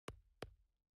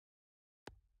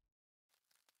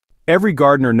Every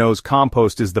gardener knows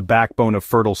compost is the backbone of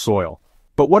fertile soil.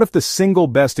 But what if the single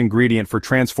best ingredient for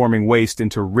transforming waste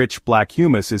into rich black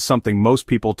humus is something most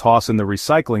people toss in the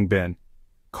recycling bin?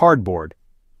 Cardboard.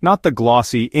 Not the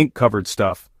glossy, ink-covered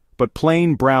stuff, but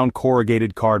plain brown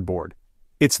corrugated cardboard.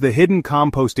 It's the hidden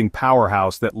composting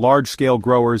powerhouse that large-scale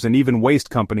growers and even waste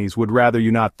companies would rather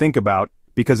you not think about,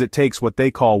 because it takes what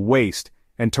they call waste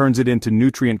and turns it into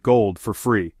nutrient gold for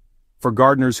free. For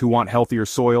gardeners who want healthier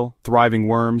soil, thriving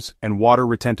worms, and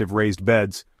water-retentive raised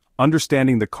beds,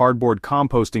 understanding the cardboard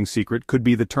composting secret could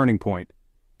be the turning point.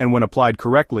 And when applied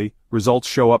correctly, results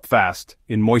show up fast,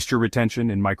 in moisture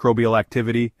retention, in microbial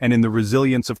activity, and in the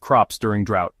resilience of crops during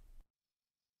drought.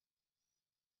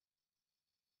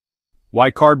 Why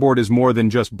cardboard is more than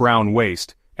just brown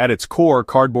waste. At its core,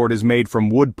 cardboard is made from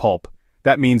wood pulp.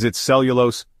 That means it's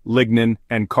cellulose, lignin,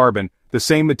 and carbon, the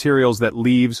same materials that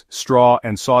leaves, straw,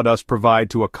 and sawdust provide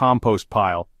to a compost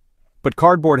pile. But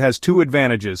cardboard has two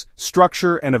advantages: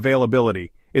 structure and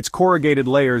availability. Its corrugated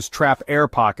layers trap air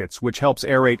pockets, which helps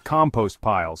aerate compost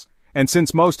piles. And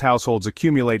since most households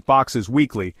accumulate boxes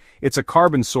weekly, it's a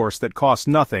carbon source that costs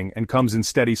nothing and comes in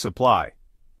steady supply.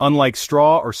 Unlike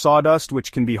straw or sawdust,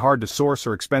 which can be hard to source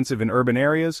or expensive in urban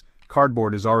areas,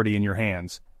 cardboard is already in your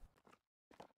hands.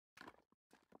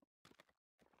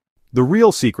 The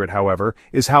real secret, however,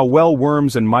 is how well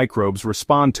worms and microbes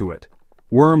respond to it.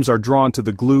 Worms are drawn to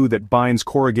the glue that binds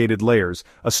corrugated layers,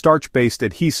 a starch-based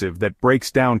adhesive that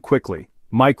breaks down quickly.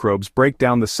 Microbes break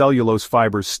down the cellulose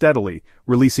fibers steadily,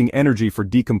 releasing energy for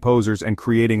decomposers and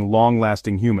creating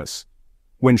long-lasting humus.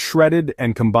 When shredded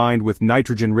and combined with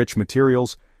nitrogen-rich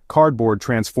materials, cardboard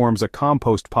transforms a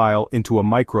compost pile into a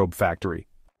microbe factory.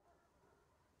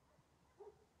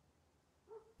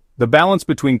 The balance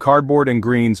between cardboard and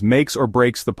greens makes or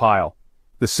breaks the pile.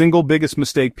 The single biggest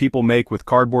mistake people make with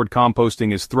cardboard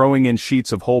composting is throwing in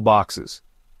sheets of whole boxes.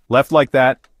 Left like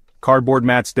that, cardboard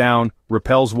mats down,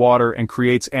 repels water, and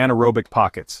creates anaerobic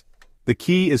pockets. The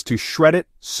key is to shred it,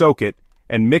 soak it,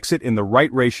 and mix it in the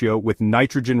right ratio with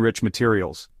nitrogen-rich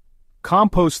materials.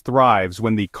 Compost thrives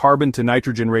when the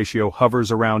carbon-to-nitrogen ratio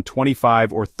hovers around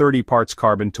 25 or 30 parts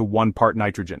carbon to 1 part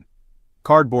nitrogen.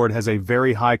 Cardboard has a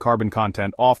very high carbon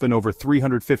content, often over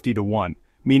 350 to 1,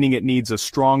 meaning it needs a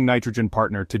strong nitrogen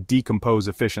partner to decompose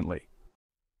efficiently.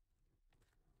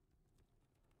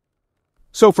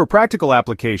 So for practical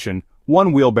application,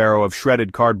 1 wheelbarrow of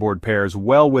shredded cardboard pairs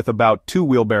well with about 2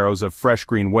 wheelbarrows of fresh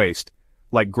green waste,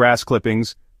 like grass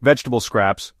clippings, vegetable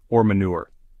scraps, or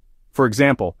manure. For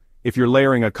example, if you're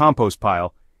layering a compost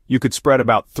pile, you could spread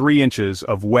about 3 inches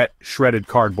of wet, shredded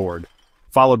cardboard,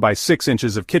 followed by 6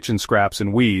 inches of kitchen scraps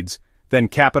and weeds, then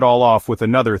cap it all off with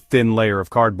another thin layer of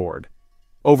cardboard.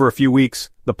 Over a few weeks,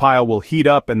 the pile will heat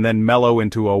up and then mellow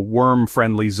into a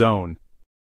worm-friendly zone.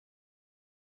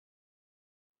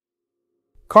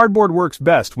 Cardboard works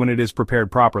best when it is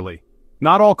prepared properly.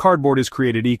 Not all cardboard is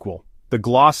created equal. The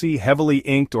glossy, heavily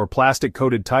inked or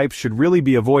plastic-coated types should really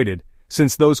be avoided,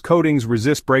 since those coatings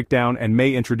resist breakdown and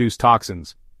may introduce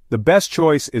toxins. The best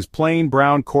choice is plain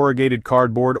brown corrugated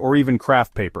cardboard or even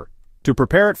craft paper. To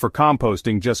prepare it for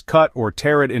composting, just cut or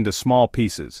tear it into small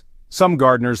pieces. Some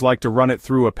gardeners like to run it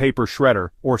through a paper shredder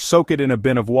or soak it in a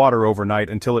bin of water overnight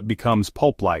until it becomes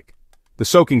pulp-like. The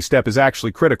soaking step is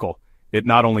actually critical. It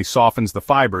not only softens the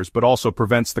fibers but also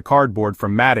prevents the cardboard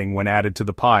from matting when added to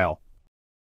the pile.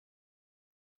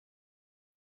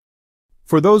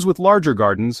 For those with larger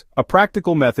gardens, a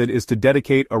practical method is to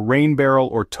dedicate a rain barrel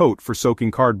or tote for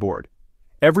soaking cardboard.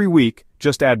 Every week,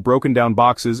 just add broken down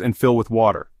boxes and fill with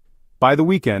water. By the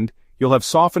weekend, you'll have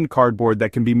softened cardboard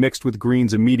that can be mixed with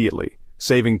greens immediately,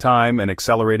 saving time and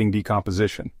accelerating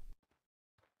decomposition.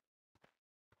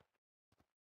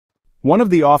 One of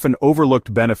the often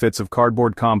overlooked benefits of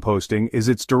cardboard composting is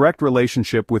its direct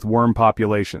relationship with worm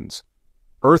populations.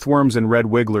 Earthworms and red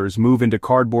wigglers move into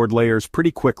cardboard layers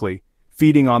pretty quickly,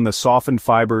 feeding on the softened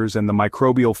fibers and the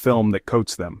microbial film that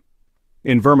coats them.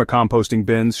 In vermicomposting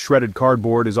bins, shredded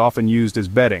cardboard is often used as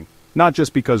bedding, not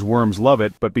just because worms love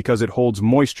it, but because it holds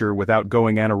moisture without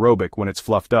going anaerobic when it's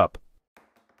fluffed up.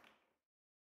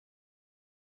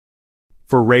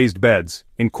 For raised beds,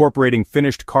 incorporating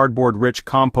finished cardboard-rich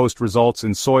compost results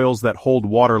in soils that hold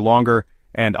water longer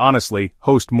and, honestly,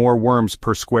 host more worms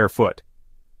per square foot.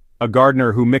 A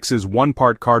gardener who mixes 1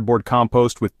 part cardboard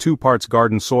compost with 2 parts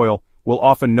garden soil will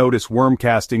often notice worm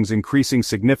castings increasing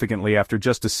significantly after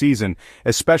just a season,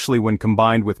 especially when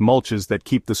combined with mulches that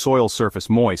keep the soil surface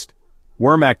moist.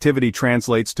 Worm activity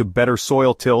translates to better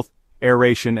soil tilth,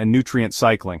 aeration, and nutrient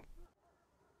cycling.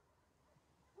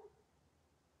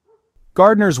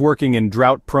 Gardeners working in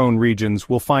drought-prone regions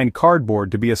will find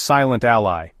cardboard to be a silent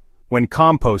ally. When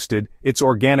composted, its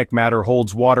organic matter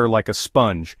holds water like a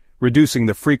sponge, reducing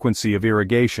the frequency of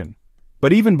irrigation.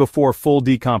 But even before full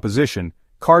decomposition,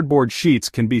 cardboard sheets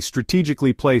can be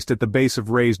strategically placed at the base of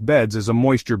raised beds as a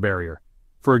moisture barrier.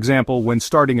 For example, when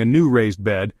starting a new raised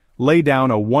bed, lay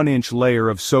down a 1-inch layer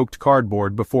of soaked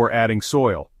cardboard before adding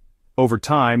soil. Over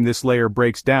time, this layer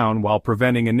breaks down while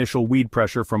preventing initial weed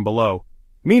pressure from below.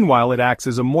 Meanwhile, it acts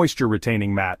as a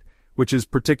moisture-retaining mat, which is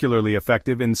particularly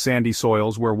effective in sandy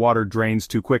soils where water drains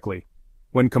too quickly.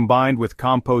 When combined with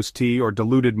compost tea or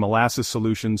diluted molasses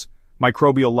solutions,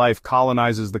 microbial life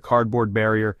colonizes the cardboard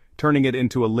barrier, turning it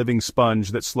into a living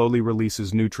sponge that slowly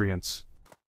releases nutrients.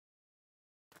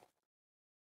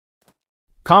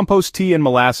 Compost tea and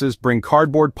molasses bring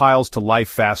cardboard piles to life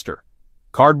faster.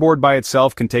 Cardboard by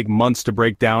itself can take months to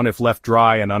break down if left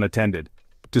dry and unattended.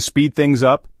 To speed things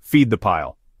up, feed the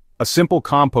pile. A simple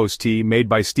compost tea made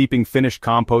by steeping finished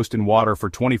compost in water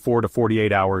for 24 to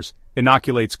 48 hours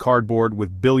inoculates cardboard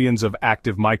with billions of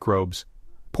active microbes.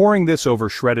 Pouring this over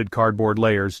shredded cardboard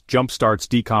layers jumpstarts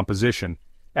decomposition.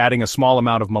 Adding a small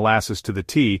amount of molasses to the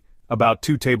tea, about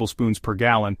 2 tablespoons per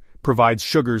gallon, provides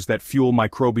sugars that fuel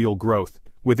microbial growth.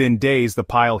 Within days, the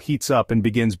pile heats up and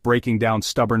begins breaking down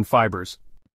stubborn fibers.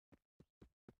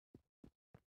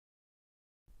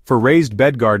 For raised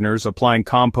bed gardeners, applying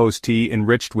compost tea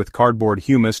enriched with cardboard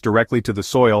humus directly to the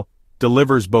soil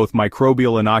delivers both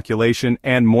microbial inoculation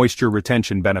and moisture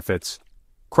retention benefits.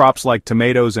 Crops like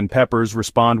tomatoes and peppers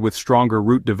respond with stronger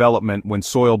root development when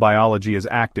soil biology is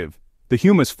active. The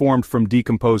humus formed from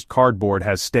decomposed cardboard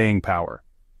has staying power.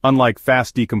 Unlike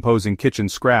fast-decomposing kitchen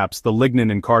scraps, the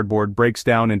lignin in cardboard breaks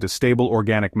down into stable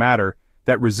organic matter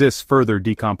that resists further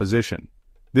decomposition.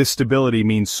 This stability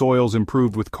means soils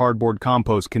improved with cardboard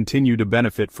compost continue to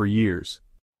benefit for years.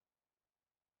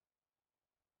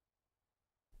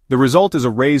 The result is a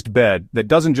raised bed that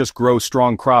doesn't just grow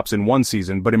strong crops in one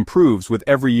season but improves with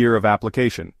every year of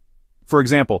application. For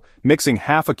example, mixing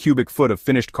half a cubic foot of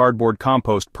finished cardboard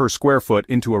compost per square foot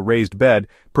into a raised bed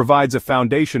provides a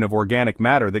foundation of organic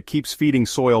matter that keeps feeding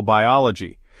soil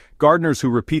biology. Gardeners who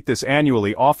repeat this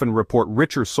annually often report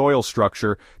richer soil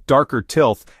structure, darker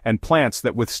tilth, and plants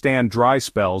that withstand dry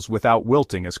spells without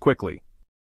wilting as quickly.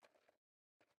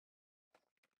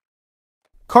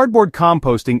 Cardboard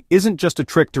composting isn't just a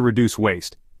trick to reduce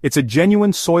waste. It's a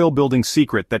genuine soil-building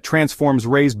secret that transforms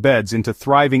raised beds into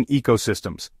thriving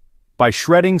ecosystems. By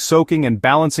shredding, soaking, and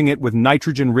balancing it with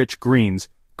nitrogen-rich greens,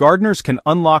 gardeners can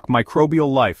unlock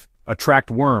microbial life, attract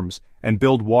worms, and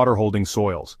build water-holding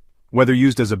soils. Whether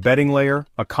used as a bedding layer,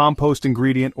 a compost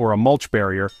ingredient, or a mulch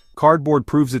barrier, cardboard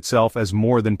proves itself as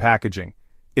more than packaging.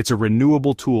 It's a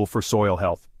renewable tool for soil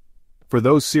health. For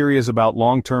those serious about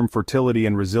long-term fertility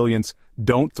and resilience,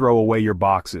 don't throw away your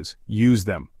boxes. Use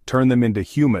them, turn them into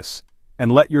humus,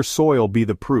 and let your soil be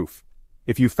the proof.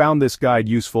 If you found this guide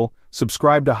useful,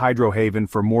 subscribe to HydroHaven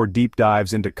for more deep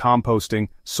dives into composting,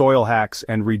 soil hacks,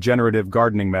 and regenerative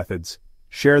gardening methods.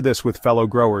 Share this with fellow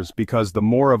growers because the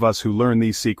more of us who learn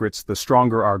these secrets, the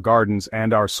stronger our gardens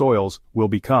and our soils will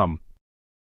become.